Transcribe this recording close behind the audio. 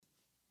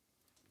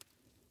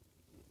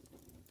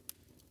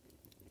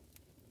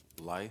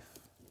Life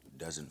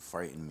Doesn't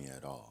Frighten Me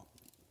at All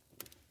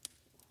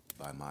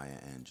by Maya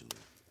Angelou.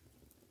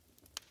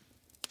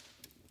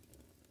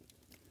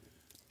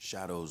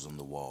 Shadows on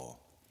the wall,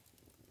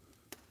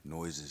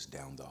 noises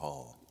down the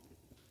hall.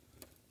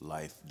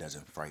 Life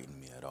doesn't frighten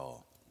me at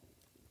all.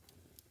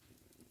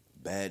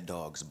 Bad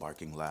dogs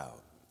barking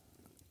loud,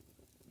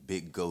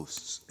 big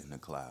ghosts in the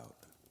cloud.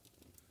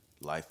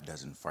 Life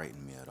doesn't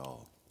frighten me at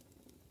all.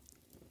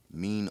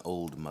 Mean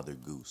old Mother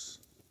Goose,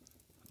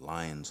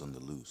 lions on the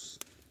loose.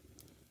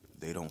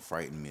 They don't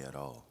frighten me at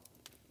all.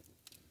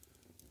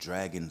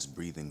 Dragons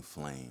breathing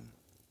flame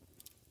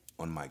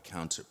on my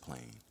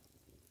counterplane.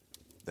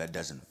 That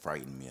doesn't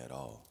frighten me at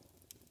all.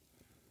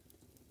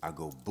 I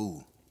go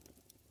boo,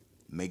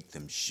 make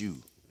them shoo.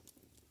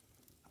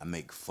 I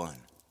make fun,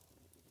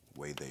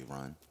 way they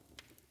run.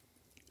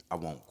 I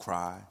won't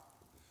cry,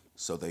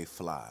 so they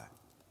fly.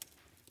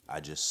 I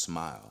just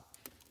smile,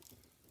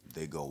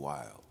 they go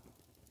wild.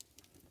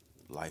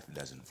 Life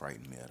doesn't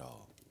frighten me at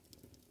all.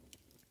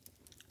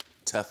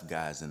 Tough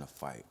guys in a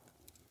fight,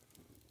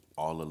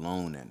 all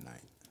alone at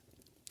night.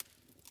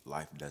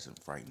 Life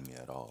doesn't frighten me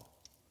at all.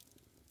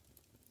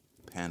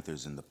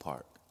 Panthers in the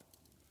park,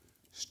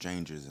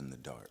 strangers in the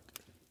dark.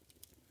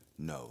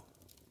 No,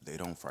 they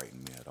don't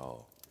frighten me at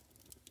all.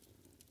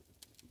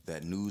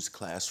 That news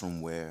classroom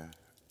where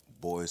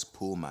boys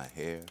pull my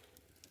hair,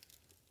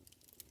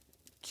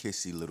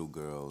 kissy little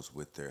girls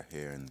with their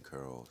hair in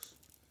curls,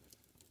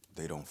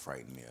 they don't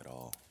frighten me at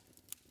all.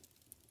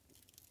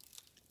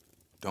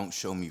 Don't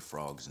show me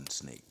frogs and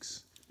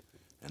snakes,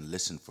 and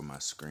listen for my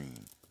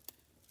scream.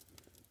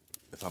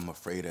 If I'm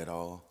afraid at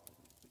all,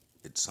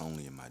 it's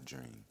only in my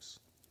dreams.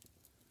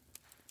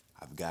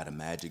 I've got a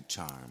magic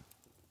charm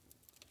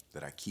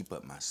that I keep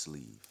up my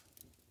sleeve.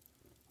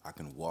 I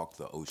can walk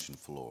the ocean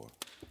floor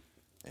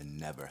and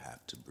never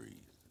have to breathe.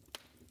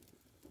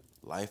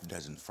 Life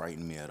doesn't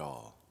frighten me at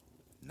all.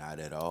 Not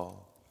at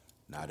all,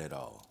 not at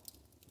all.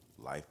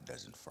 Life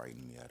doesn't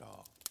frighten me at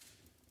all.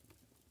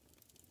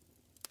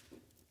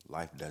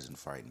 Life Doesn't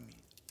Frighten Me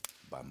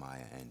by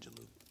Maya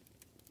Angelou.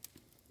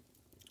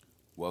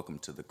 Welcome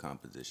to the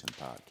Composition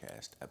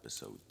Podcast,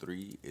 Episode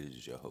 3. It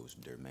is your host,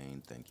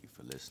 Dermaine. Thank you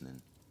for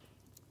listening.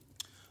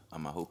 I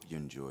hope you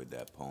enjoyed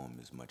that poem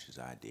as much as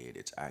I did.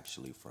 It's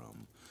actually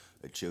from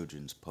a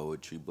children's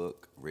poetry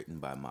book written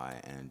by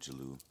Maya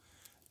Angelou,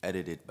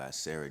 edited by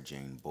Sarah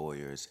Jane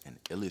Boyers, and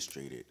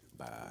illustrated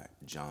by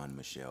John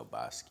Michel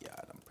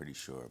Basquiat. I'm pretty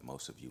sure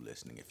most of you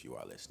listening, if you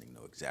are listening,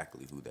 know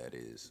exactly who that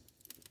is.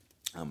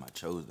 I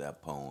chose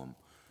that poem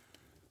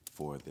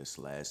for this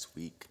last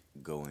week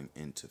going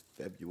into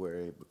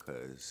February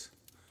because,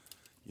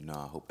 I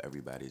hope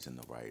everybody's in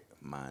the right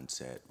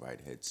mindset,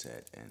 right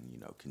headset,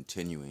 and,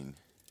 continuing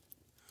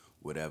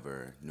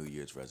whatever New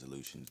Year's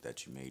resolutions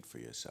that you made for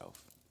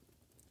yourself.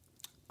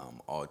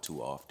 All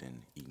too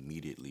often,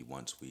 immediately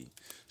once we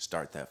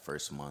start that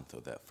first month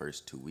or that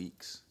first 2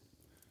 weeks,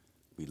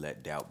 we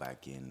let doubt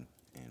back in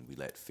and we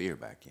let fear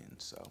back in.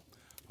 So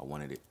I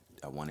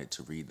wanted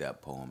to read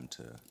that poem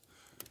to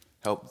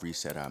help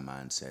reset our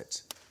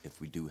mindsets.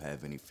 If we do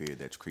have any fear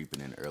that's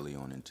creeping in early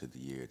on into the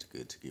year, it's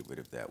good to get rid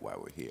of that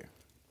while we're here.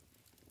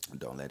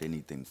 Don't let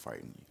anything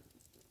frighten you.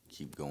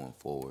 Keep going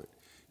forward.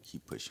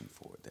 Keep pushing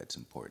forward. That's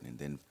important. And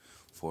then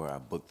for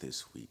our book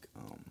this week,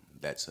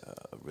 that's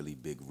a really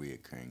big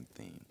reoccurring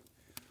theme.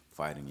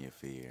 Fighting your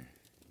fear,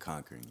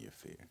 conquering your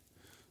fear.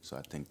 So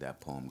I think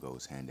that poem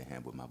goes hand in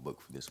hand with my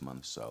book for this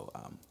month. So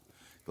I'm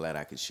glad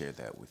I could share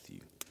that with you.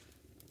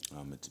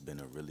 It's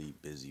been a really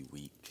busy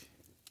week.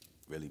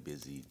 Really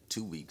busy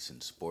 2 weeks in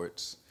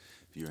sports.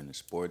 If you're into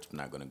sports, we're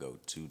not going to go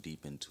too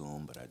deep into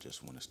them, but I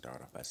just want to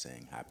start off by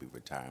saying happy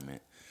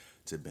retirement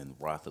to Ben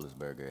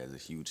Roethlisberger. As a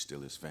huge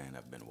Steelers fan,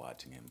 I've been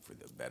watching him for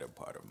the better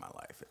part of my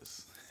life,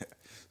 as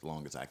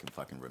long as I can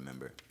fucking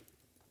remember,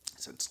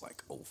 since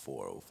like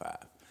 04, 05.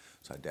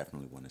 So I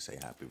definitely want to say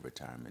happy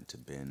retirement to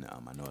Ben.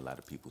 I know a lot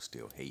of people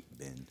still hate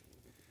Ben.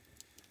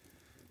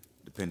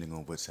 Depending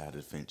on what side of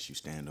the fence you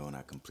stand on,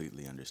 I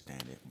completely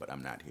understand it, but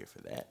I'm not here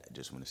for that. I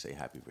just want to say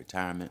happy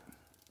retirement.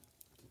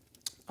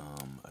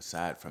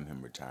 Aside from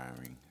him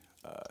retiring,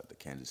 the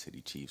Kansas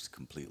City Chiefs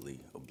completely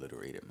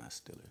obliterated my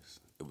Steelers.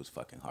 It was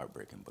fucking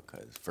heartbreaking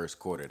because first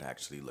quarter it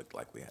actually looked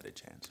like we had a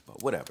chance,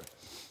 but whatever.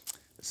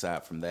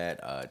 Aside from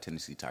that,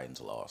 Tennessee Titans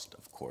lost.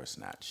 Of course,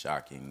 not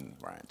shocking.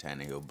 Ryan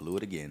Tannehill blew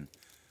it again.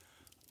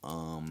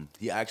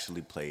 He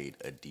actually played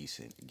a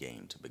decent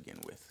game to begin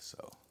with,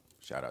 so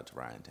shout out to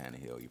Ryan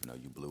Tannehill, even though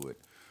you blew it.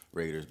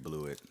 Raiders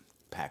blew it.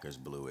 Packers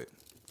blew it.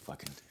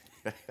 Fucking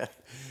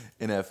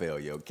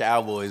NFL, yo.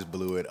 Cowboys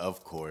blew it,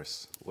 of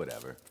course.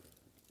 Whatever.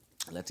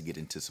 Let's get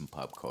into some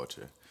pop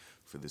culture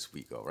for this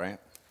week, all right?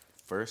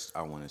 First,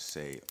 I want to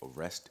say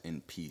rest in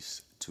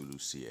peace to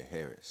Lucia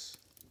Harris.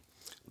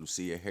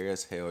 Lucia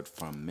Harris hailed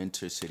from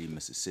Mentor City,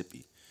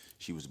 Mississippi.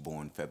 She was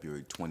born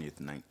February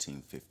 20th,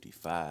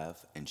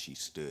 1955, and she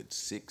stood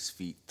 6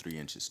 feet 3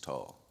 inches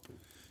tall.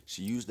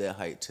 She used that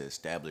height to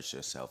establish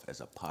herself as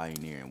a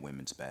pioneer in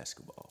women's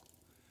basketball.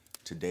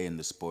 Today in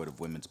the sport of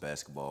women's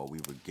basketball, we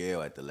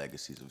regale at the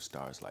legacies of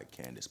stars like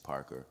Candace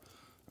Parker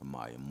or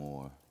Maya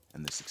Moore,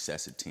 and the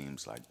success of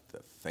teams like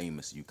the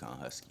famous Yukon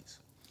Huskies.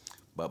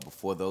 But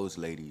before those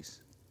ladies,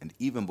 and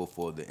even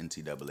before the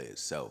NCAA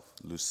itself,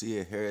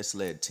 Lucia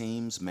Harris-led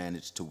teams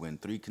managed to win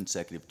 3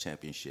 consecutive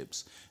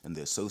championships in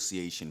the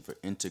Association for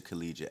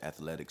Intercollegiate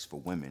Athletics for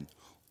Women,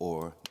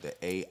 or the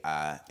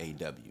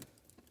AIAW.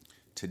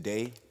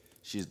 Today,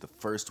 she is the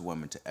first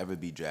woman to ever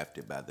be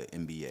drafted by the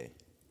NBA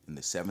in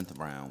the 7th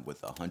round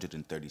with the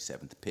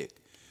 137th pick,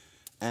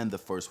 and the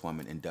first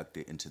woman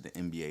inducted into the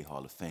NBA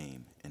Hall of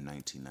Fame in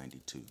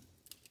 1992.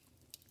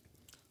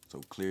 So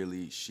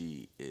clearly,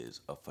 she is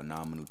a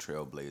phenomenal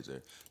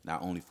trailblazer,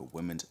 not only for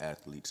women's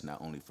athletes,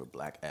 not only for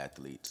black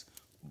athletes,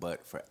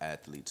 but for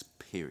athletes,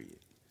 period.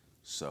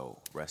 So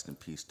rest in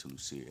peace to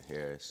Lucia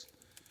Harris,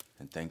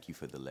 and thank you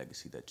for the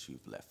legacy that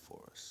you've left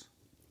for us.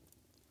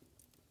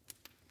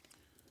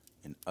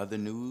 In other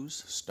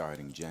news,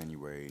 starting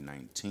January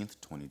 19th,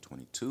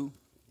 2022,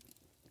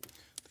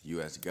 the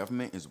U.S.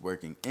 government is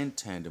working in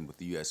tandem with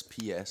the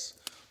USPS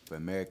for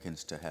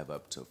Americans to have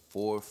up to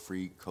 4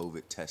 free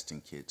COVID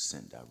testing kits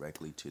sent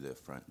directly to their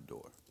front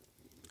door.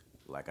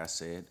 Like I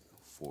said,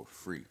 for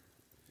free.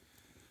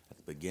 At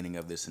the beginning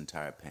of this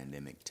entire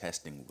pandemic,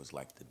 testing was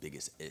like the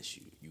biggest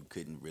issue. You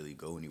couldn't really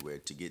go anywhere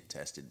to get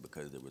tested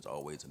because there was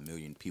always a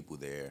million people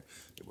there.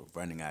 They were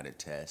running out of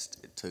tests.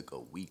 It took a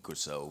week or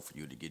so for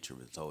you to get your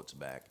results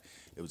back.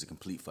 It was a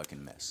complete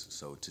fucking mess.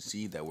 So to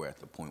see that we're at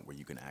the point where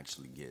you can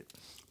actually get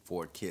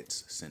 4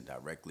 kits sent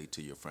directly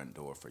to your front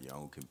door for your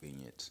own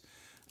convenience,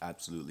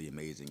 absolutely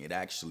amazing. It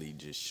actually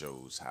just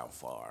shows how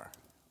far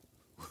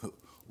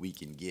we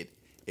can get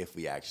if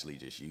we actually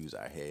just use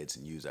our heads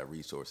and use our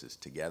resources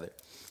together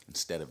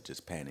instead of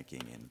just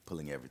panicking and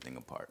pulling everything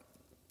apart.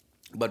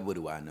 But what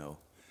do I know?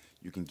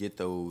 You can get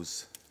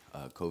those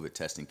COVID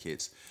testing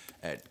kits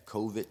at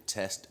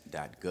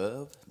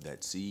covidtest.gov.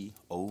 That's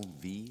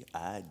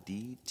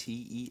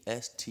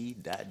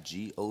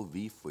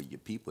covidtest.gov for your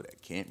people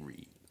that can't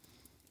read.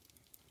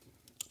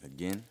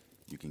 Again,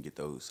 you can get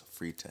those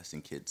free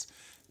testing kits,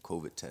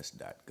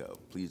 covidtest.gov.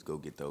 Please go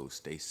get those.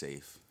 Stay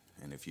safe.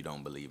 And if you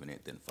don't believe in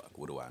it, then fuck,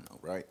 what do I know,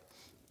 right?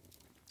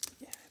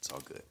 Yeah, it's all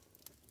good.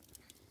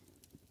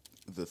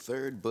 The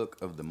third book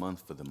of the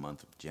month for the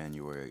month of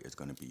January is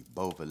going to be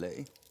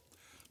Beauvallet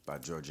by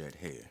Georgette.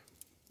 It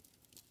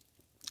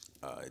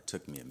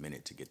took me a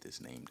minute to get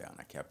this name down.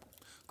 I kept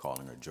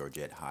calling her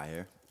Georgette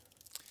Higher.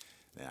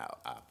 Now,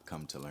 I've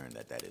come to learn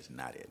that that is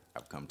not it.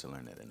 I've come to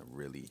learn that in a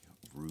really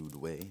rude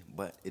way,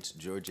 but it's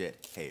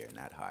Georgette Hare,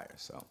 not Higher.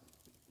 So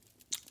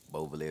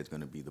Beauvallet is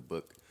going to be the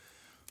book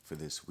for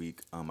this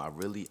week. I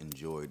really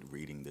enjoyed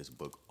reading this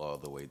book all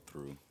the way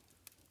through.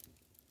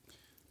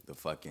 The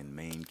fucking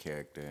main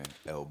character,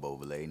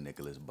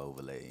 Nicolas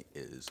Beauvallet,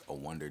 is a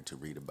wonder to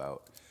read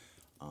about.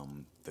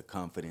 The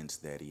confidence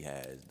that he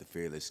has, the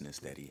fearlessness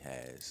that he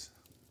has,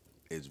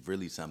 is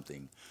really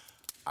something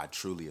I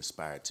truly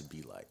aspire to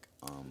be like.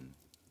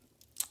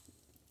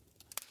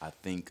 I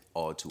think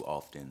all too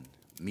often,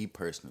 me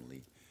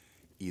personally,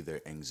 either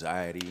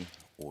anxiety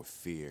or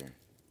fear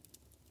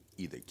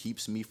either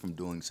keeps me from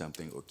doing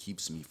something or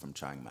keeps me from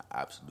trying my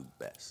absolute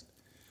best.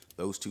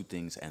 Those two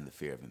things and the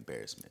fear of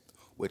embarrassment,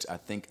 which I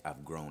think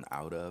I've grown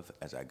out of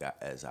as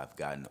I've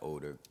gotten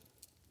older.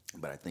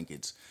 But I think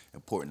it's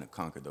important to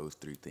conquer those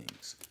 3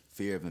 things: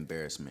 fear of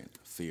embarrassment,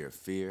 fear of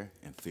fear,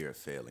 and fear of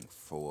failing,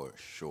 for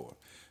sure.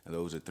 And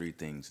those are 3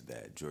 things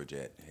that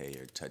Georgette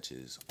Hare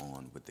touches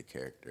on with the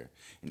character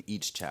in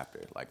each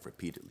chapter, like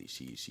repeatedly.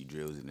 She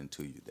drills it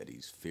into you that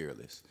he's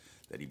fearless,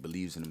 that he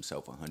believes in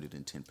himself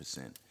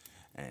 110%.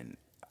 And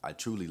I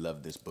truly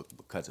love this book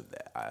because of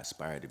that. I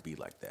aspire to be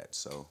like that.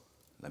 So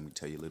let me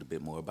tell you a little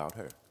bit more about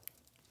her.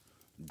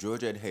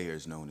 Georgette Hare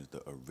is known as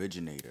the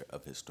originator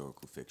of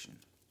historical fiction.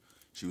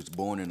 She was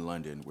born in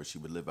London, where she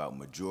would live out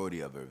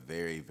majority of her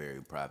very,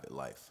 very private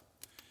life.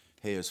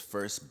 Hare's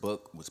first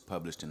book was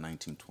published in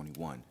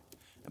 1921,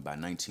 and by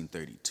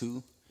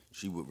 1932,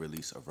 she would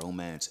release a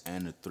romance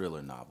and a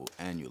thriller novel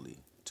annually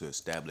to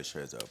establish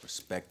her as a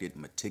respected,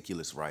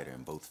 meticulous writer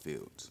in both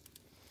fields.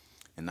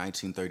 In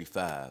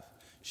 1935,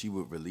 she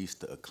would release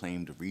the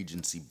acclaimed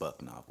Regency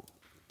Buck novel,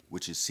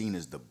 which is seen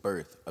as the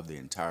birth of the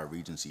entire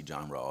Regency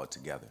genre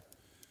altogether.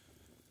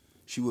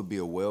 She would be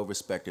a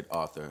well-respected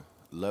author,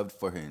 loved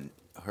for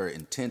her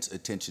intense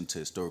attention to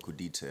historical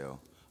detail,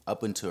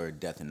 up until her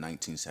death in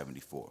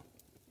 1974.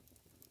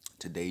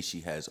 Today,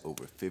 she has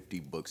over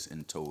 50 books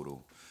in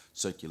total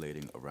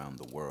circulating around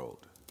the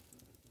world.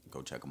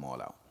 Go check them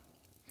all out.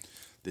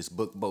 This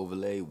book,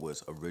 Beauvallet,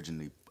 was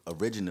originally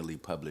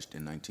published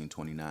in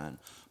 1929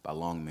 by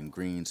Longman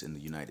Greens in the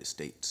United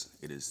States.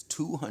 It is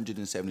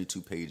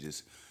 272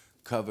 pages,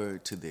 cover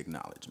to the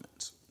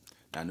acknowledgments.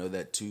 Now, I know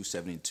that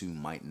 272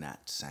 might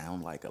not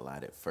sound like a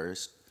lot at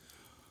first,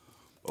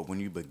 but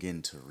when you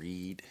begin to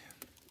read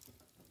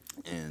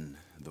in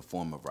the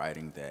form of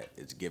writing that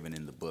is given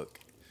in the book,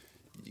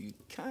 you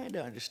kind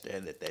of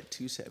understand that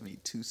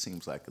 272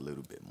 seems like a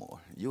little bit more.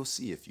 You'll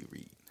see if you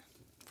read,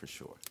 for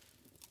sure.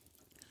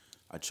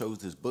 I chose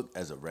this book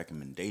as a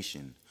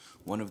recommendation.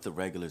 One of the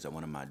regulars at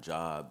one of my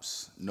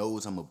jobs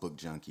knows I'm a book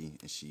junkie,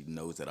 and she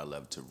knows that I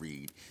love to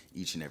read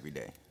each and every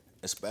day.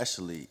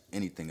 especially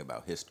anything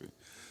about history.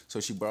 So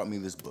she brought me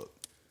this book.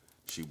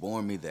 She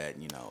warned me that,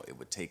 it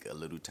would take a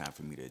little time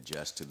for me to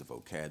adjust to the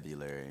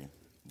vocabulary,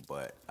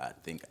 but I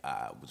think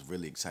I was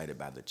really excited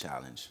by the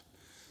challenge.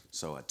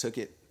 So I took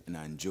it and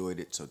I enjoyed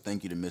it. So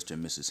thank you to Mr.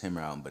 and Mrs.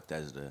 Himmer out in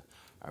Bethesda.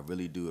 I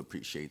really do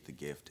appreciate the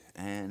gift,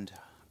 and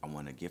I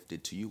want to gift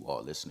it to you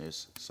all,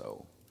 listeners.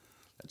 So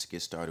let's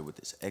get started with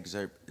this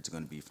excerpt. It's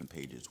going to be from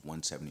pages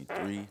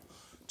 173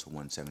 to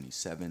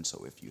 177.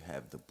 So if you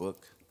have the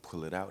book,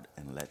 pull it out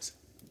and let's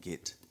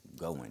get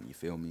going. You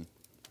feel me?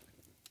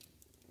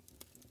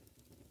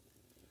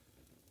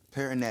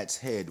 Parinat's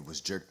head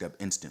was jerked up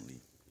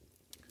instantly.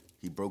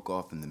 He broke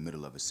off in the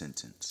middle of a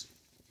sentence.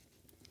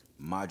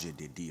 Madre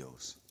de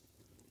Dios.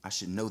 I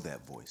should know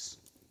that voice.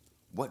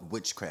 What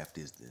witchcraft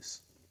is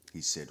this?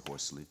 He said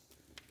hoarsely.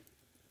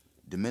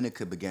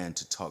 Dominica began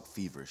to talk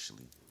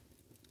feverishly,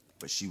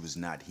 but she was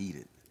not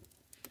heeded.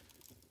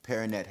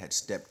 Parinat had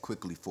stepped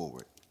quickly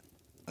forward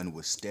and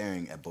was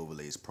staring at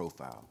Beauvallet's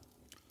profile,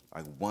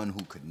 like one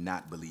who could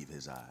not believe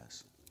his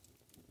eyes.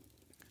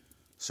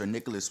 Sir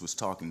Nicholas was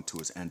talking to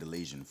his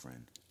Andalusian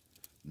friend.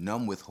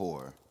 Numb with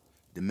horror,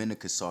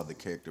 Dominica saw the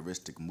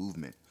characteristic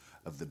movement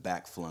of the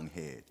back-flung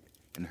head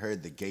and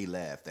heard the gay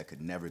laugh that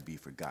could never be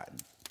forgotten.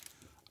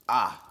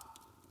 Ah!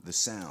 The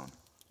sound,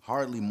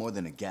 hardly more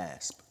than a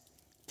gasp,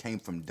 came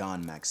from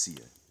Don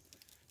Maxia.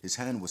 His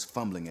hand was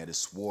fumbling at his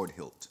sword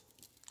hilt.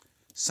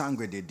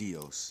 Sangre de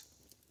Dios.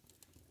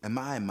 Am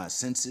I in my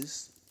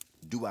senses?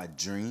 Do I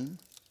dream?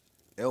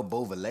 El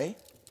Beauvallet?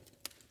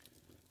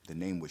 The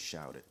name was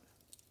shouted.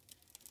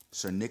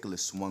 Sir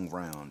Nicholas swung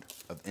round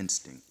of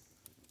instinct,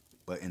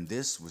 but in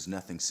this was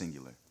nothing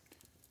singular.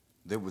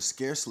 There was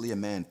scarcely a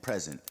man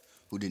present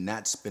who did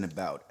not spin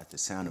about at the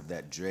sound of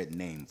that dread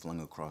name flung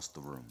across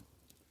the room.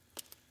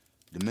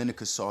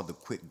 Dominica saw the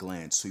quick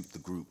glance sweep the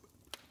group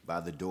by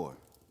the door.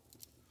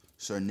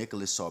 Sir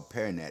Nicholas saw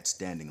Parinat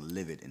standing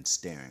livid and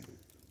staring,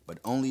 but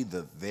only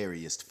the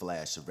veriest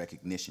flash of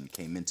recognition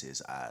came into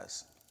his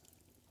eyes.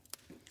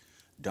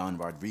 Don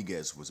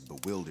Rodriguez was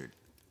bewildered,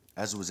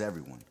 as was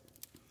everyone,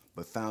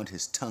 but found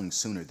his tongue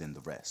sooner than the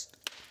rest.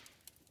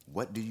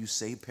 What do you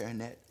say,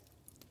 Parinat?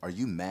 Are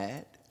you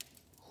mad?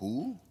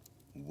 Who?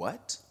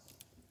 What?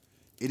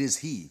 It is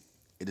he.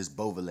 It is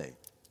Beauvallet.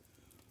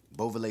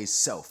 Beauvallet's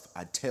self,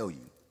 I tell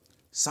you.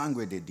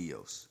 Sangre de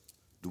Dios.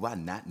 Do I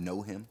not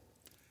know him?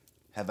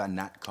 Have I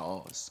not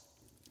cause?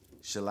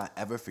 Shall I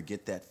ever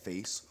forget that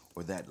face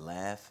or that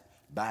laugh?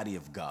 Body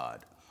of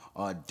God,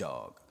 our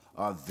dog,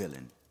 our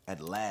villain.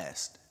 At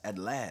last, at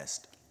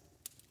last.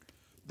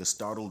 The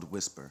startled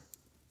whisper,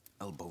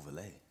 El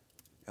Beauvallet,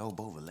 El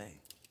Beauvallet,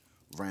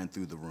 ran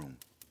through the room.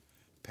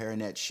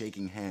 Parinat's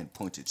shaking hand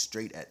pointed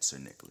straight at Sir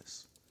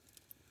Nicholas.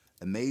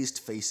 Amazed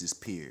faces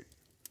peered.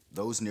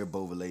 Those near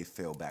Beauvallet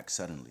fell back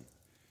suddenly,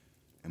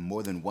 and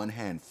more than one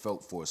hand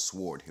felt for a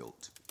sword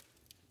hilt.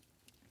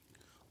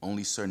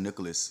 Only Sir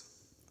Nicholas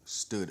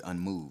stood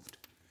unmoved,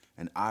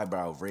 an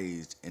eyebrow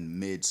raised in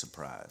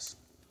mid-surprise,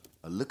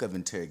 a look of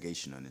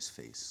interrogation on his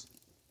face.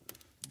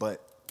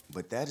 But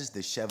that is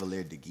the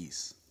Chevalier de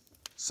Guise,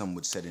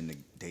 someone said in a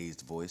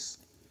dazed voice.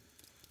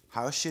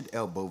 How should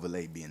El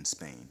Beauvallet be in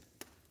Spain?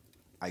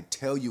 I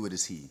tell you it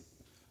is he,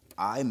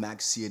 I,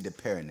 Maxia de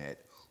Parinat,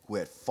 who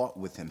had fought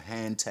with him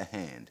hand to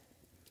hand.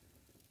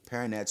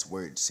 Parinat's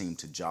words seemed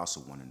to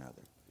jostle one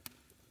another.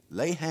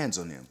 Lay hands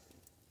on him.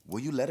 Will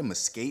you let him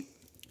escape?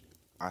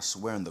 I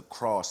swear on the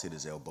cross it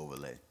is El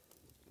Beauvallet.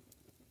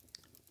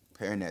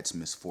 Parinat's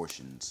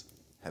misfortunes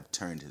have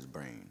turned his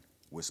brain,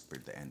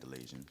 whispered the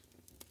Andalusian.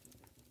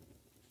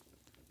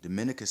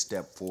 Dominica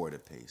stepped forward a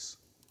pace.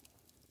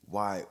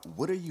 Why,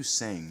 what are you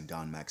saying,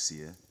 Don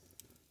Maxia?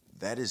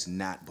 That is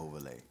not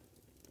Beauvallet.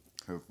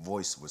 Her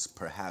voice was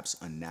perhaps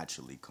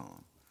unnaturally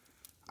calm.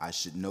 I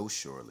should know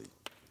surely.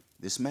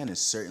 This man is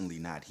certainly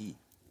not he.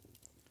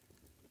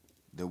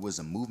 There was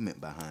a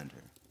movement behind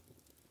her.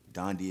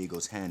 Don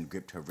Diego's hand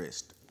gripped her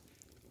wrist.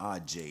 Ah,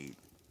 Jade,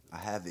 I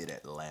have it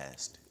at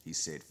last, he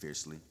said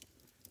fiercely.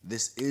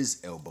 This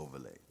is El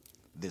Beauvallet,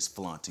 this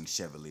flaunting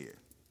chevalier.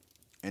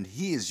 And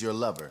he is your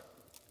lover.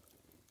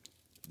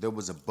 There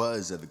was a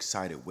buzz of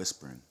excited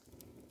whispering.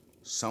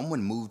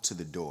 Someone moved to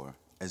the door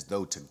as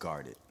though to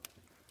guard it.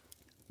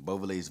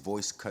 Beauvallet's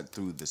voice cut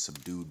through the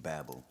subdued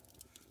babble.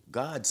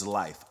 God's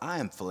life, I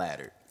am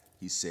flattered,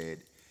 he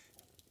said,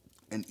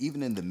 and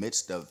even in the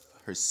midst of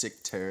her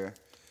sick terror,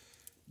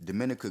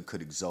 Dominica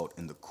could exult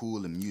in the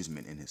cool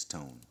amusement in his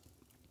tone,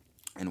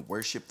 and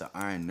worship the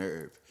iron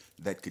nerve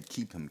that could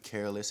keep him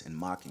careless and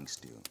mocking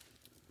still.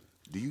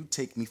 Do you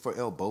take me for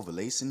El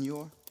Beauvallet,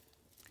 senor?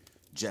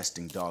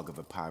 Jesting dog of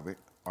a pirate,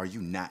 are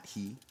you not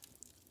he?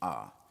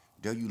 Ah,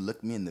 dare you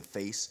look me in the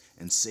face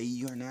and say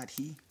you are not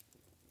he?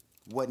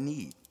 What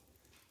need?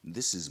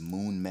 This is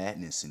moon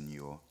madness,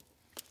 senor.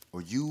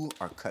 Or you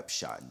are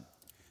cup-shotting.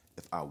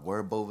 If I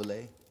were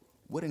Beauvallet,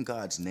 what in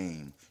God's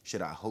name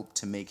should I hope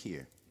to make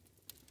here?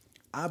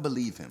 I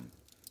believe him.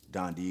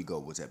 Don Diego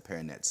was at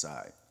Parinat's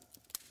side.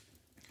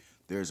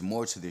 There is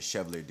more to this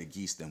Chevalier de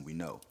Guise than we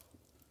know.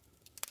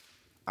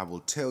 I will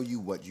tell you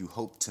what you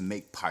hope to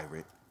make,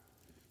 pirate.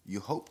 You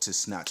hope to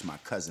snatch my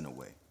cousin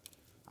away.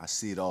 I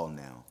see it all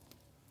now.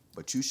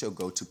 But you shall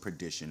go to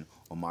perdition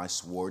on my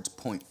sword's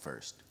point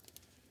first.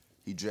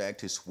 He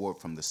dragged his sword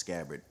from the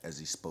scabbard as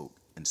he spoke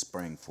and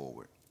sprang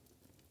forward.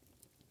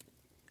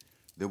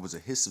 There was a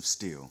hiss of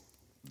steel,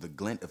 the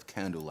glint of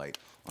candlelight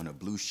on a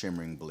blue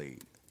shimmering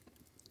blade.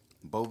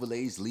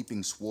 Beauvallet's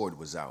leaping sword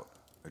was out,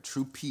 a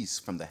true piece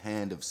from the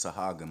hand of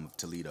Sahagam of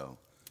Toledo.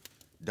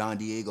 Don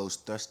Diego's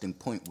thrusting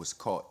point was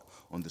caught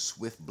on the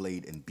swift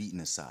blade and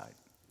beaten aside.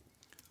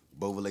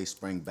 Beauvallet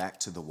sprang back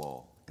to the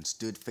wall and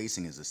stood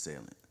facing his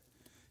assailant.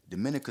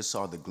 Dominica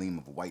saw the gleam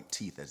of white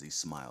teeth as he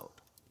smiled.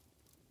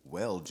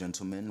 Well,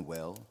 gentlemen,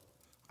 well,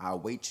 I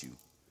await you.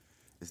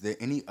 Is there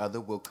any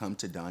other will come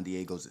to Don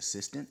Diego's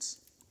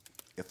assistance?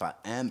 If I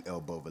am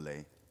El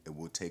Beauvallet, it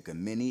will take a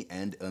many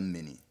and a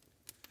many.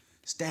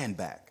 Stand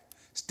back,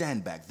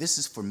 this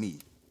is for me,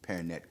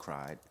 Pernet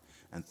cried,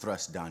 and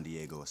thrust Don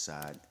Diego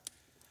aside.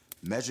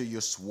 Measure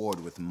your sword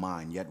with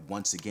mine yet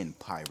once again,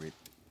 pirate.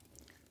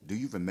 Do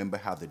you remember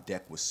how the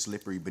deck was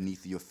slippery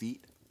beneath your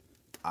feet?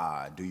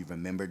 Ah, do you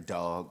remember,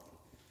 dog?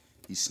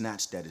 He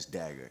snatched at his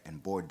dagger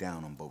and bore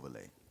down on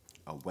Beauvallet,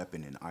 a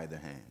weapon in either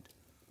hand.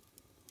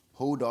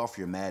 Hold off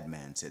your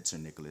madman, said Sir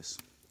Nicholas.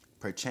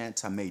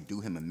 Perchance I may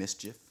do him a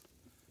mischief.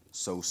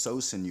 So,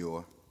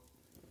 senor.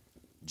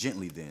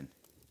 Gently then,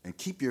 and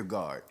keep your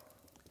guard.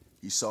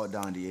 He saw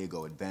Don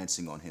Diego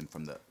advancing on him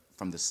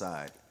from the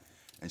side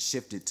and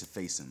shifted to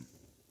face him,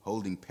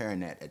 holding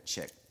Pernet at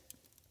check.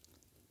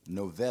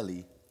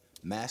 Novelli,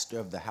 master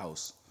of the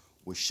house,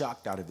 was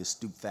shocked out of his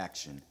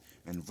stupefaction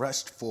and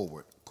rushed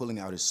forward, pulling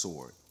out his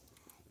sword.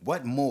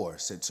 What more,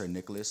 said Sir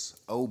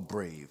Nicholas. Oh,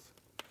 brave.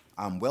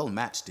 I'm well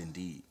matched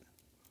indeed.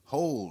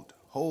 Hold,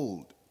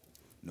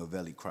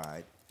 Novelli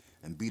cried,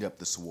 and beat up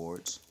the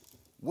swords.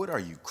 What are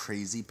you,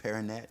 crazy,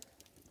 Pernet?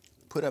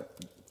 Put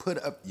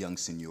up, young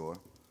senor.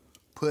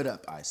 Put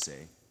up, I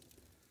say.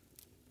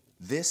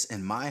 This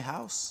in my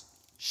house?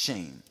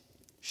 Shame.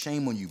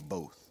 Shame on you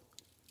both.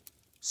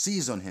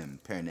 Seize on him,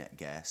 Pernet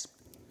gasped.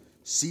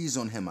 Seize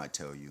on him, I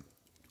tell you.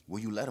 Will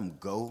you let him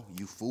go,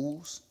 you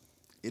fools?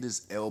 It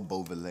is El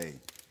Beauvallet.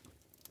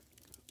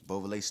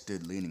 Beauvallet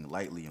stood leaning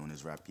lightly on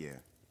his rapier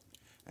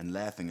and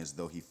laughing as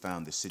though he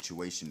found the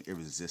situation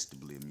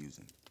irresistibly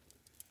amusing.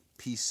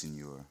 Peace,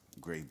 senor,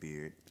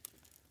 Greybeard.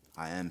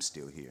 I am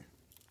still here.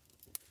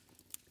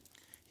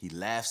 He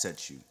laughs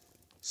at you.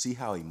 See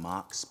how he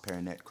mocks,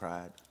 Pernet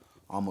cried,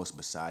 almost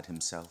beside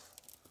himself.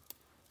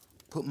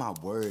 Put my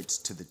words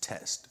to the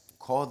test.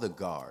 Call the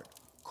guard.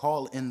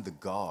 Call in the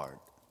guard.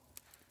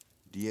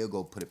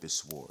 Diego put up his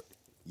sword.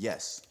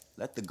 Yes,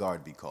 let the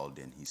guard be called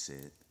in, he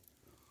said.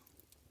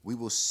 We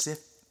will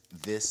sift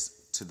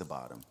this to the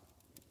bottom.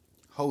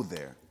 Ho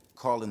there,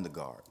 call in the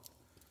guard.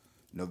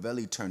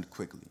 Novelli turned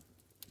quickly.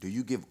 Do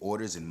you give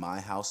orders in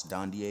my house,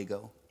 Don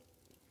Diego?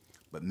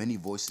 But many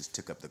voices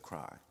took up the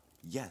cry.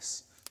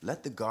 Yes,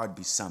 let the guard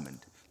be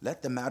summoned.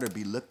 Let the matter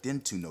be looked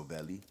into,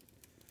 Novelli.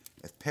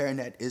 If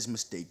Pernet is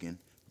mistaken,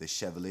 the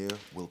Chevalier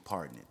will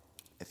pardon it.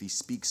 If he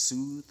speaks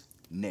sooth,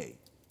 nay.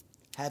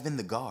 Have in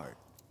the guard.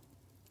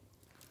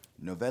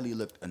 Novelli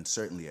looked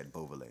uncertainly at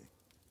Beauvallet,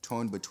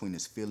 torn between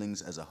his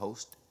feelings as a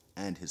host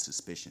and his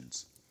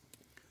suspicions.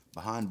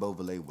 Behind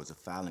Beauvallet was a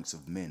phalanx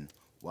of men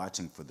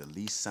watching for the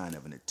least sign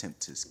of an attempt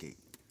to escape,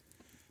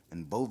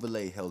 and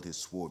Beauvallet held his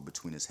sword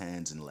between his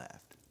hands and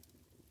laughed.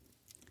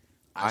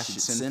 I should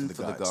send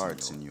for the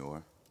guard,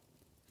 senor,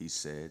 he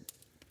said.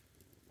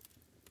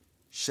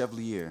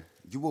 Chevalier,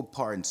 you will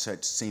pardon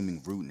such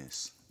seeming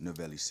rudeness,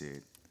 Novelli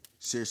said,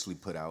 seriously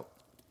put out.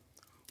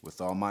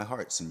 With all my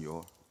heart,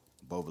 senor,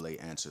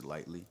 Beauvallet answered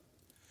lightly.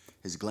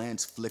 His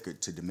glance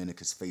flickered to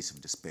Domenica's face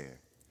of despair.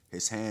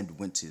 His hand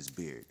went to his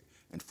beard,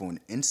 and for an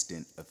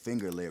instant a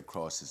finger lay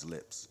across his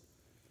lips.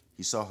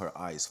 He saw her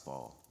eyes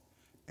fall,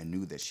 and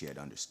knew that she had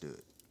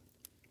understood.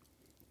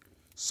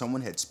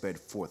 Someone had sped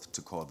forth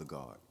to call the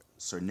guard.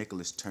 Sir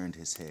Nicholas turned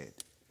his head,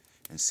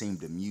 and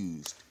seemed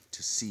amused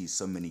to see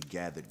so many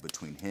gathered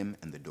between him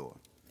and the door.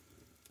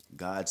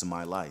 God's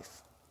my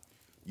life.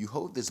 You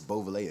hold this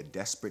Beauvallet a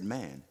desperate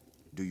man,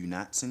 do you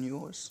not,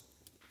 senors?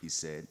 He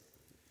said.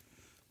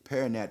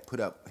 Pernet put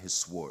up his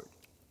sword.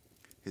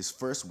 His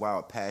first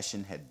wild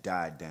passion had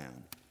died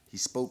down. He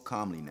spoke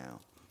calmly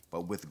now,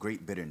 but with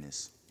great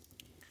bitterness.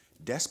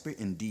 Desperate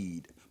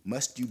indeed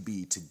must you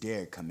be to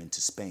dare come into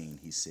Spain,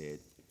 he said.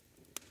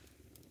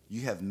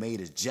 You have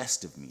made a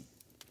jest of me,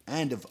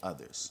 and of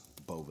others,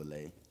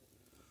 Beauvallet.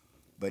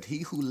 But he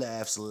who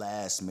laughs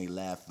last may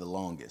laugh the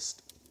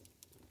longest.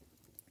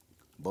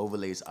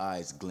 Beauvallet's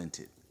eyes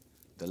glinted.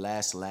 The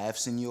last laugh,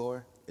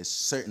 senor, is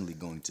certainly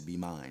going to be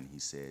mine, he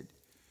said.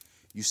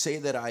 You say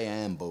that I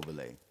am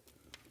Beauvallet,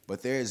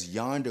 but there is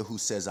yonder who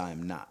says I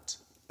am not,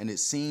 and it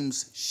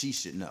seems she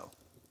should know.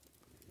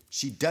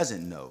 She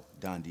doesn't know,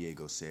 Don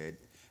Diego said,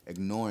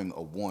 ignoring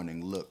a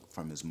warning look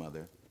from his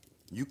mother.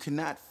 You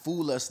cannot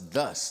fool us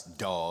thus,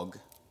 dog.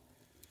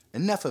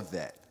 Enough of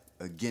that,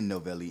 again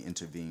Novelli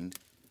intervened.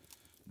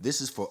 This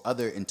is for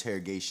other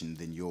interrogation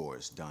than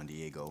yours, Don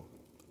Diego.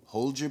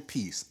 Hold your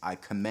peace, I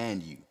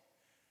command you.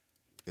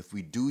 If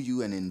we do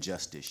you an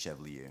injustice,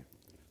 Chevalier,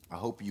 I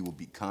hope you will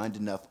be kind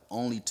enough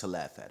only to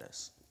laugh at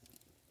us.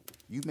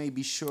 You may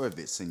be sure of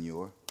it,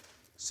 Senor,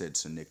 said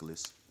Sir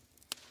Nicholas.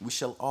 We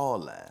shall all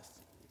laugh.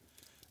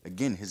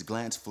 Again his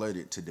glance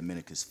flirted to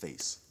Dominica's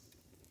face.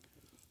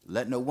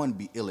 Let no one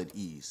be ill at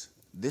ease.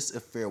 This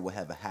affair will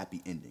have a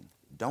happy ending.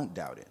 Don't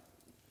doubt it.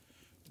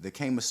 There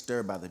came a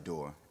stir by the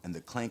door, and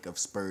the clank of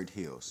spurred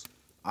heels.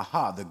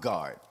 Aha, the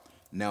guard.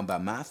 Now by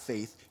my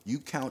faith, you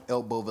count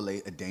El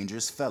Beauvallet a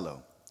dangerous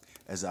fellow.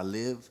 As I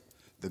live,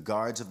 the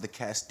guards of the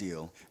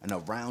Castile, and a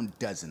round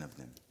dozen of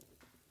them.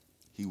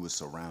 He was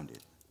surrounded.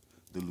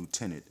 The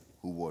lieutenant,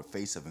 who wore a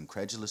face of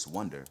incredulous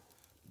wonder,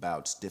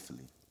 bowed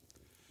stiffly.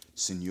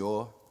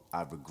 Senor,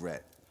 I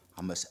regret.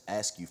 I must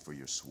ask you for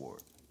your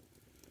sword.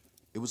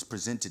 It was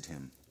presented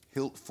him,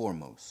 hilt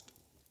foremost.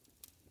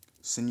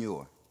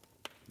 Senor,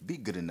 be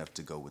good enough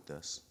to go with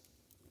us.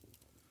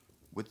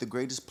 With the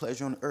greatest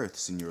pleasure on earth,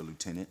 Senor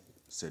Lieutenant,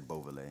 said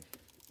Beauvallet.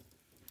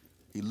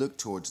 He looked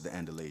towards the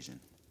Andalusian.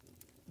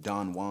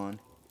 Don Juan,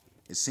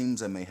 it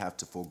seems I may have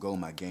to forego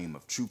my game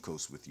of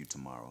trucos with you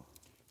tomorrow,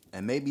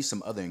 and maybe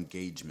some other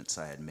engagements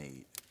I had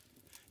made.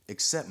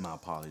 Accept my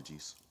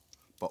apologies,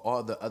 but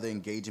all the other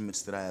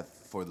engagements that I have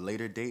for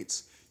later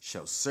dates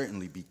shall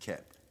certainly be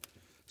kept.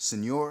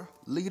 Senor,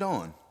 lead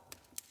on.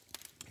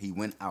 He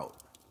went out,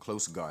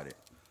 close guarded,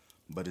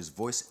 but his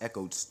voice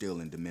echoed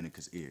still in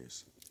Dominica's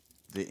ears.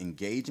 The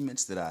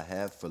engagements that I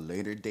have for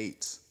later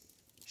dates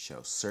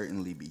shall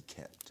certainly be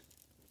kept.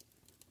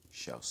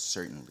 Shall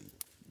certainly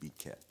be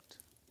kept.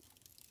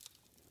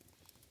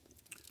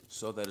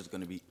 So that is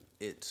going to be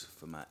it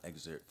for my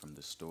excerpt from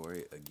the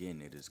story.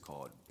 Again, it is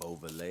called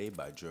Beauvallet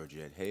by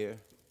Georgette Hare.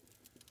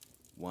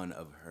 One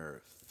of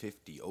her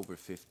over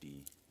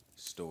 50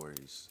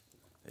 stories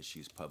that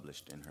she's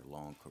published in her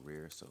long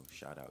career, so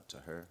shout out to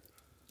her.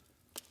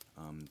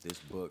 This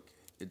book,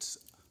 it's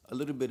a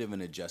little bit of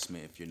an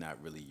adjustment if you're not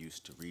really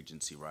used to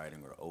Regency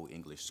writing or Old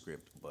English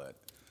script, but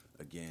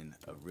again,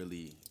 a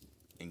really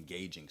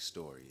engaging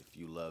story. If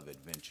you love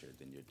adventure,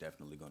 then you're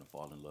definitely going to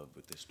fall in love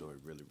with this story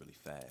really, really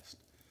fast.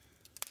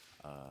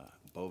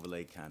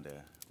 Beauvallet kind of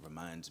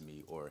reminds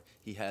me, or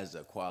he has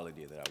a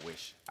quality that I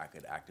wish I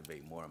could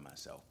activate more of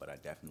myself, but I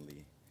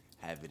definitely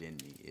have it in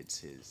me. It's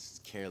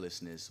his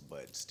carelessness,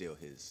 but still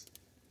his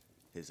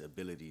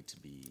ability to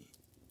be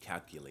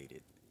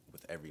calculated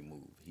with every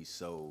move. He's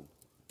so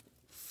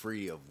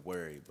free of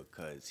worry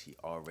because he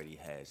already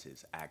has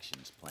his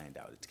actions planned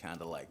out. It's kind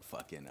of like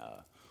fucking,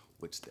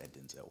 what's that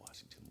Denzel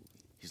Washington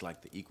movie? He's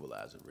like the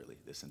Equalizer, really,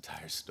 this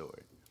entire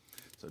story.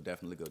 So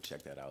definitely go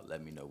check that out.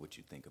 Let me know what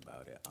you think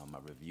about it. My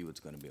review is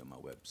going to be on my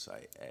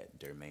website at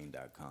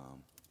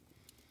dermaine.com.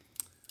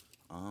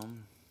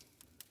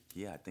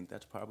 Yeah, I think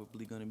that's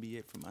probably going to be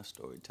it for my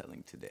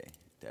storytelling today.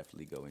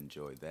 Definitely go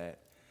enjoy that.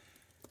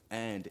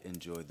 And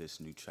enjoy this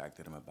new track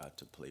that I'm about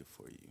to play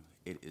for you.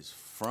 It is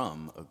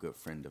from a good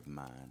friend of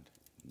mine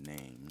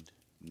named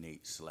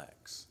Nate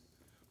Slackz.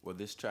 Well,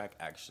 this track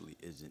actually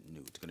isn't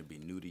new. It's going to be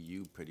new to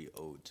you, pretty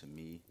old to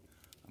me.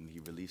 He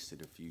released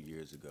it a few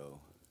years ago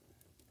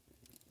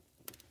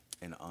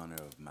in honor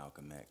of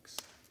Malcolm X.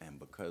 And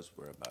because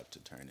we're about to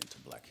turn into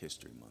Black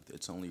History Month,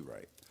 it's only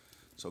right.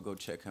 So go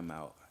check him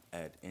out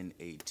at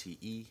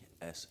NateSlackz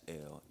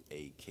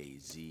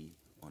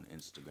on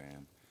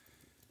Instagram.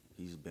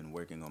 He's been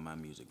working on my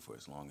music for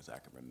as long as I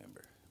can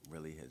remember.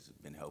 Really has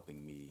been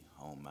helping me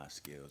hone my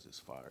skills as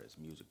far as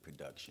music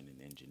production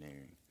and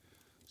engineering.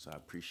 So I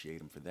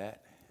appreciate him for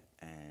that.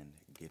 And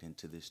get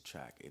into this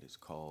track. It is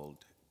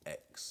called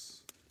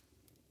X.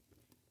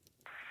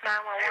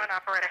 911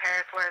 operator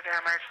Harris, where is your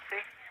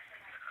emergency?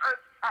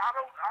 I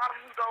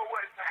don't know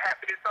what's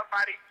happening.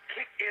 Somebody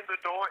kicked in the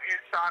door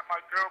inside my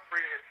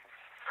girlfriend.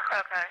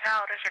 Okay, how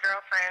old is your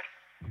girlfriend?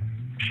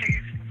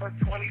 She's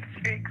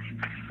 26.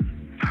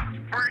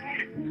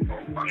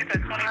 You said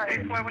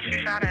 26. Where was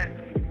she shot at?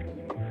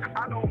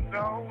 I don't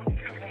know.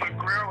 She's on the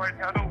grill right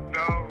now. I don't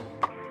know.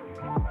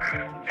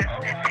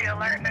 Is she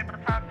alert and able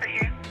to talk to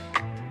you?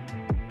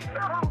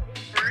 No.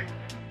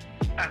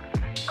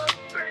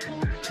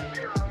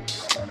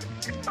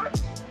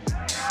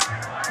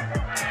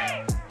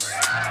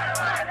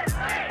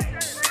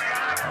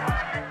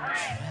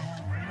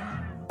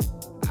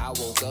 I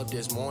woke up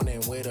this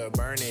morning with a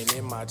burning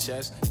in my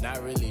chest.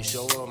 Not really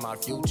sure of my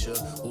future.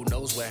 Who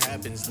knows what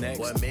happens next?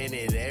 1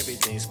 minute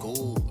everything's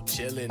cool,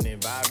 chilling and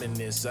vibing,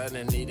 and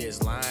suddenly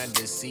there's lying,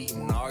 deceit,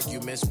 and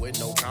arguments with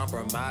no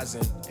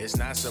compromising. It's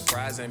not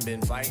surprising,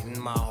 been fighting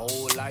my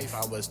whole life.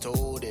 I was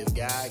told if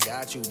God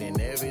got you, then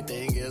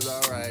everything is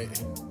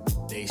alright.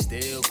 They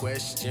still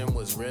question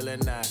what's real or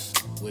not.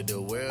 Would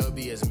the world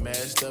be as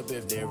messed up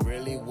if there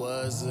really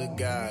was a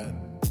God?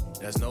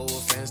 That's no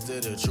offense to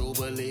the true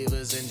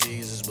believers in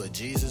Jesus, but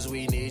Jesus,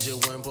 we need you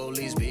when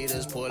police beat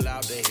us, pull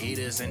out the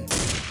heaters and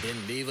then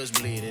leave us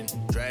bleeding.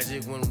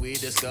 Tragic when we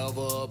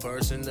discover a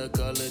person of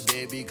color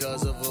dead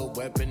because of a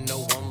weapon no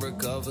one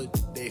recovered.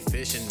 They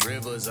fishing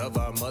rivers of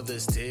our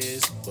mother's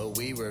tears, but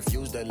we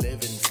refuse to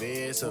live in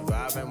fear,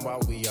 surviving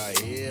while we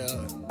are here.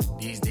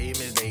 These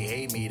demons, they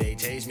hate me, they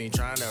chase me,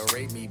 trying to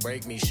rape me,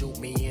 break me, shoot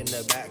me in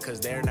the back, cause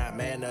they're not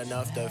man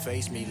enough to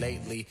face me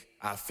lately.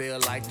 I feel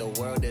like the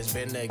world has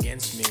been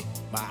against me.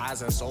 My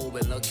eyes and soul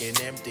been looking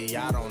empty,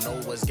 I don't know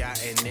what's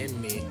gotten in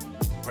me.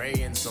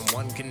 Praying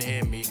someone can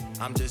hear me.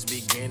 I'm just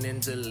beginning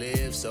to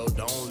live, so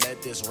don't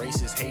let this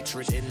racist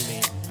hatred in me.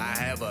 I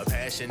have a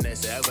passion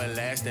that's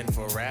everlasting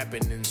for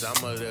rapping, and some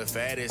of the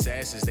fattest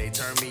asses, they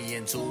turn me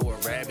into a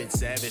rabid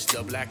savage.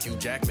 The Black Hugh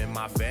Jackman,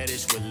 my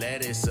fetish with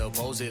lettuce,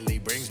 supposedly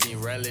brings me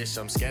relish.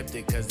 I'm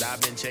skeptic cause I've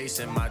been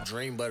chasing my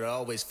dream, but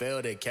always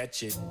fail to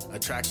catch it,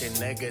 attracting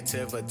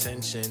negative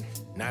attention.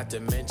 Not to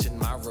mention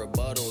my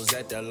rebuttals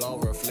at the law,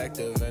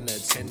 reflective and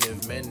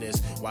attentive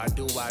menace. Why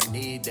do I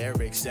need their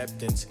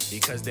acceptance?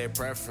 Because their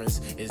preference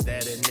is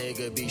that a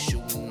nigga be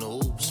shooting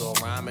hoops or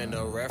rhyming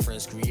a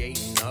reference,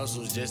 creating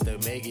hustles just to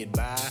make it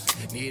by.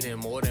 Needing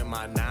more than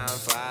my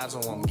 9-5,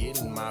 so I'm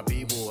getting my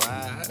people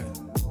high.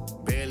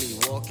 Barely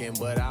walking,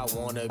 but I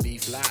wanna be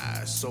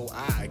fly, so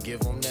I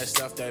give them that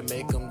stuff that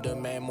make them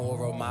demand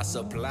more of my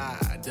supply.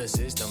 The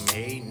system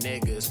hate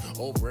niggas,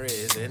 Oprah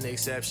is an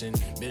exception.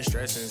 Been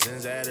stressing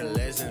since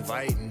adolescence,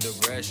 fighting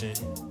depression.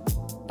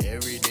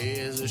 Every day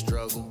is a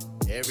struggle,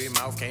 every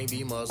mouth can't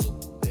be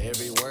muzzled,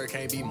 every word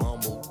can't be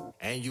mumbled,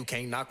 and you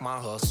can't knock my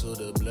hustle.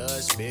 The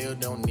blood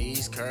spilled on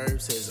these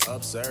curbs is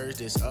absurd,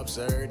 it's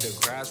absurd. The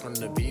cries from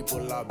the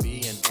people are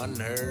being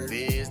unheard.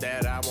 Fears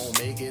that I won't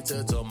make it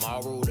to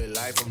tomorrow. The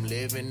life I'm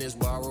living is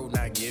borrowed,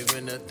 not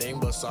giving a thing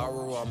but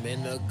sorrow. I'm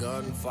in a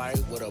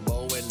gunfight with a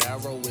bow and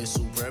arrow. Is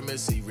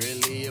supremacy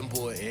really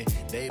important?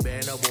 They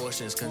ban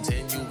abortions,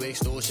 continue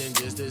extortion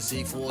just to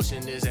seek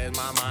fortune. This has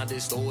my mind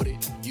distorted.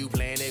 You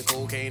planted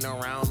cocaine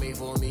around me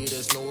for me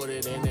to snort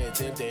it in an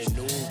attempt at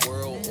new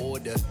world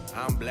order.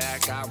 I'm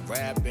black, I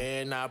rap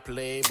and I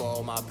play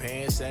ball. My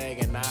pants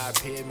sag and I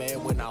appear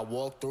mad when I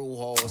walk through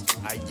halls.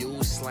 I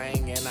use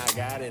slang and I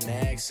got an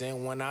accent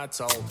when I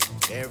talk.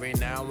 Every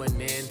now and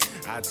then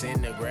I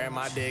tend to grab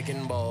my dick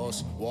and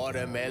balls.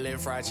 Watermelon,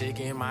 fried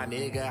chicken, my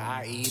nigga,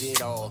 I eat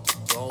it all.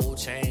 Gold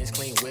chains,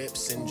 clean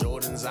whips, and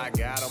Jordans, I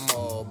got them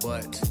all.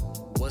 But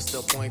what's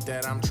the point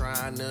that I'm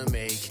trying to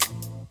make?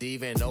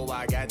 Even though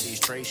I got these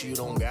traits, you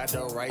don't got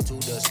the right to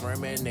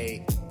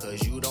discriminate.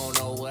 Cause you don't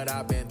know what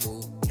I've been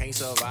through. Can't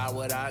survive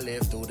what I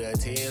lived through. The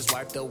tears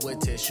wiped up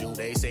with tissue.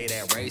 They say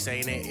that race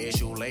ain't an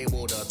issue.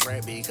 Labeled a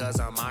threat because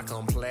of my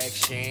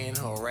complexion.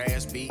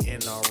 Harassed,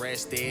 beaten,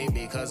 arrested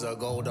because of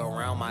gold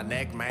around my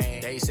neck, man.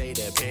 They say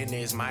the pen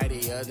is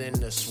mightier than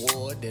the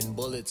sword. Then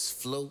bullets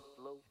flew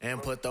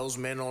and put those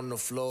men on the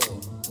floor.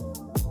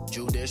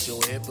 Judicial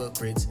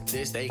hypocrites,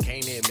 this they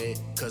can't admit.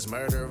 Cause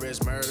murder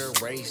is murder,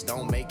 race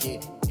don't make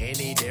it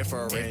any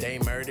different. If they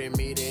murder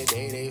me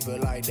today, they feel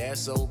like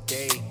that's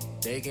okay.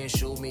 They can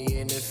shoot me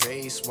in the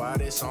face while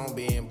this song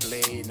being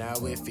played. Now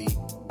if he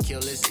kill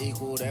is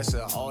equal, that's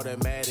an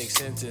automatic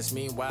sentence.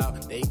 Meanwhile,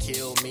 they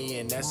kill me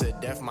and that's a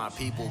death my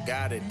people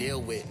gotta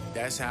deal with.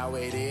 That's how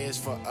it is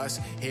for us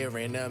here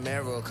in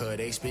America.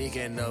 They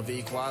speaking of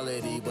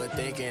equality but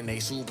thinking they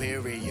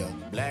superior.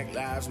 Black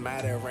lives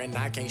matter and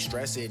I can't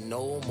stress it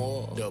no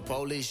more. The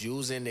police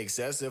using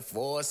excessive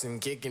force and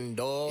kicking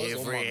doors.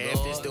 If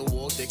Hampton still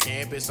walk the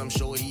campus, I'm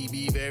sure he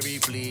be very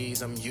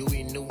pleased. I'm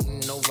Huey Newton,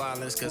 no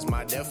violence, cause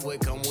my death would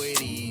come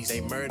with ease.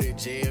 They murdered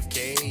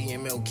JFK,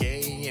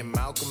 MLK, and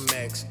Malcolm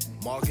X.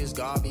 Marcus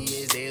Garvey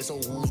is there, so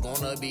who's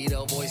gonna be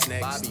the voice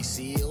next? Bobby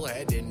Seale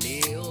had to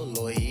kneel,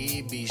 or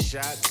he'd be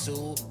shot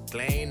too.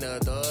 Claim the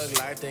thug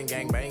life, then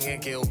gangbang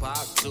and kill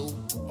Pop too.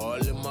 All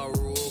of my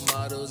role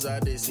models are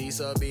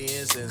deceased or being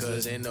censored.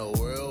 Cause in a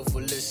world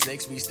full of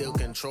snakes, we still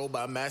controlled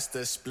by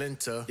Master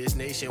Splinter. This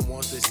nation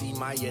wants to see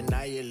my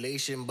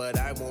annihilation, but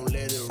I won't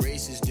let the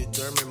races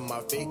determine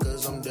my fate,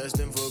 cause I'm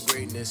destined for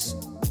greatness.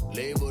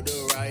 Label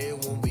the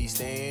riot when we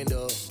stand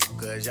up,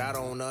 cause y'all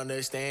don't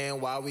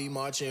understand why we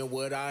marching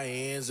with our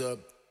hands up.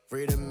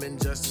 Freedom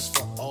and justice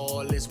for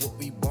all is what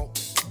we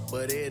want,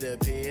 but it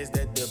appears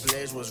that the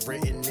pledge was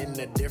written in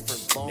a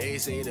different font. They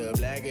say the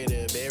blacker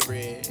the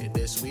berry,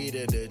 the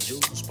sweeter the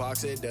juice. Park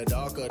said the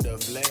darker the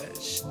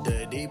flesh,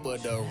 the deeper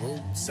the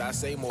roots. I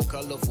say more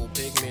colorful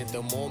pigment,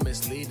 the more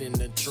misleading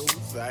the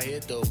truth. I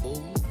hit the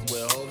booth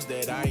with hopes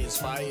that I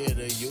inspire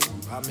the youth.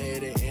 I'm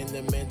headed in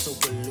the mental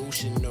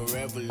pollution, the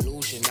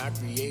revolution I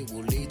create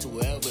will lead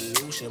to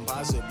evolution,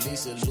 possibly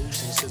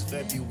solutions. Cause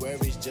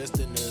February's just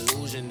an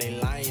illusion,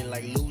 they lying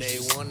like losers.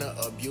 They wanna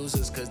abuse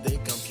us cause they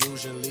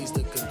confusion leads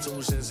to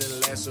contusions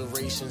and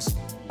lacerations.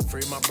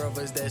 Free my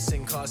brothers that's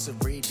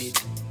incarcerated,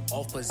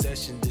 off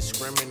possession,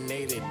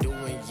 discriminated,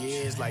 doing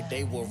years like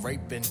they were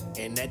raping.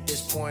 And at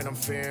this point I'm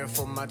fearing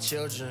for my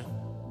children,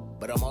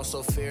 but I'm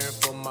also fearing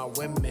for my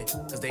women,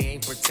 cause they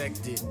ain't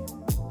protected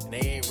and they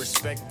ain't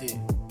respected.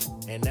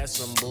 And that's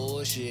some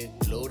bullshit.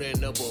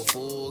 Loading up a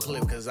full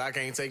clip, cause I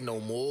can't take no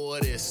more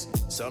of this.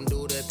 Some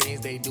do the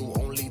things they do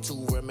only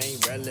to remain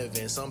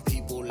relevant. Some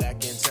people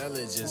lack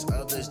intelligence,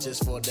 others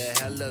just for the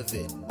hell of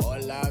it. All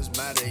lives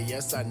matter,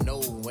 yes I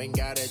know, ain't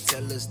gotta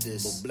tell us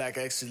this. But black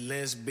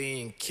excellence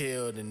being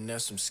killed, and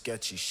that's some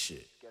sketchy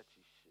shit.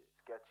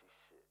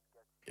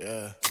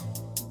 Yeah.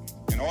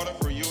 In order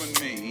for you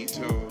and me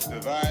to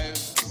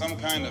devise some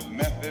kind of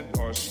method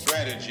or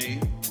strategy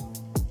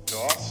to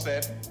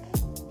offset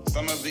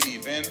some of the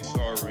events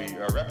or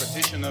a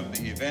repetition of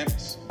the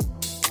events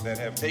that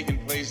have taken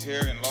place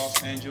here in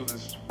Los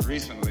Angeles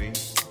recently,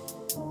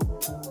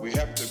 we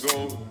have to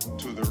go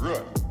to the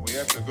root. We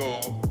have to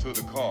go to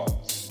the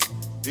cause.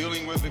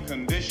 Dealing with the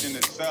condition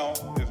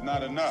itself is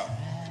not enough.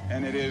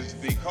 And it is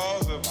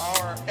because of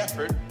our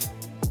effort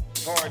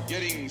toward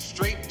getting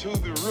straight to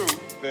the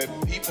root that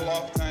people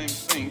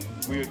oftentimes think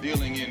we are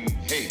dealing in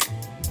hate.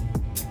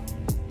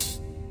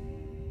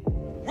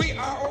 We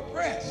are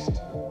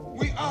oppressed.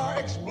 We are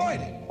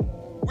exploited.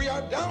 We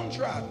are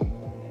downtrodden.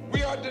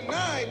 We are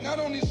denied not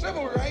only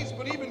civil rights,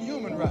 but even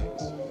human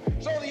rights.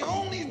 So the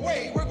only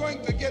way we're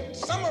going to get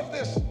some of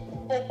this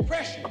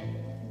oppression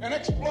and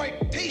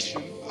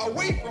exploitation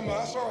away from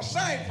us or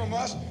aside from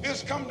us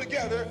is come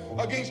together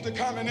against the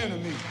common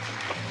enemy.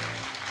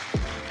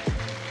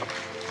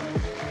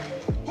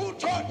 Who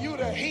taught you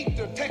to hate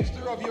the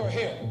texture of your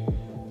hair?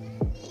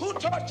 Who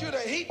taught you to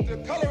hate the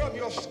color of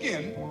your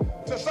skin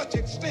to such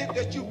extent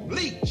that you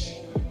bleach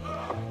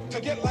to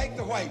get like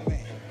the white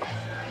man?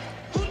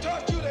 Who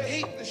taught you to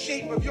hate the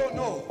shape of your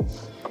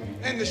nose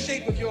and the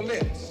shape of your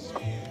lips?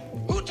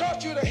 Who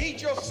taught you to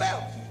hate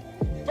yourself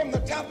from the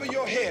top of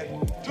your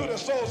head to the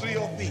soles of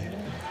your feet?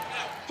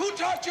 Who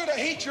taught you to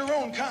hate your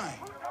own kind?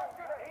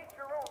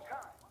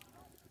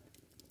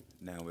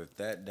 Now, if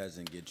that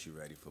doesn't get you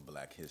ready for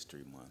Black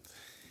History Month,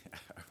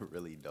 I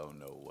really don't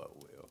know what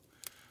will.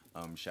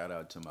 Shout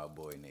out to my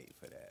boy Nate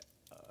for that.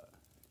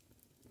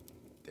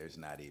 There's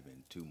not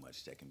even too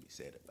much that can be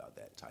said about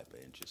that type of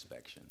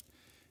introspection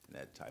and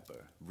that type of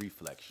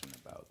reflection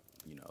about,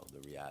 you know,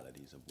 the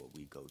realities of what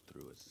we go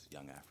through as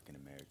young African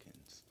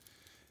Americans.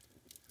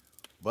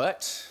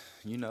 But,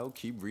 you know,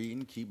 keep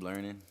reading, keep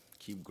learning,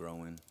 keep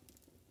growing,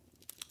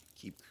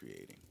 keep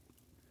creating.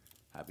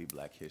 Happy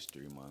Black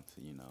History Month,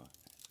 you know,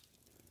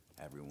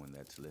 everyone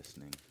that's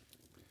listening.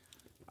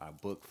 Our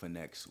book for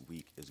next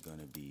week is going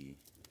to be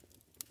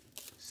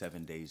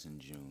 7 Days in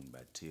June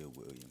by Tia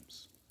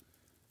Williams.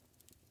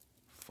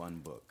 Fun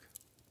book.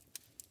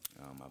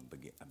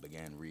 I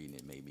began reading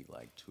it maybe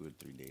like 2 or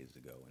 3 days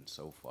ago, and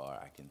so far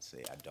I can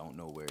say I don't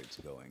know where it's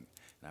going,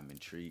 and I'm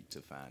intrigued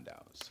to find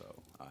out.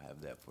 So I'll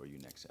have that for you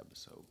next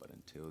episode. But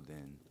until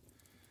then,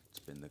 it's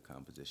been the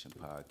Composition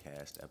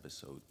Podcast,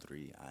 episode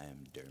 3. I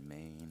am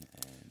Dermaine,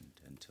 and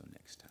until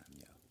next time,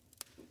 y'all.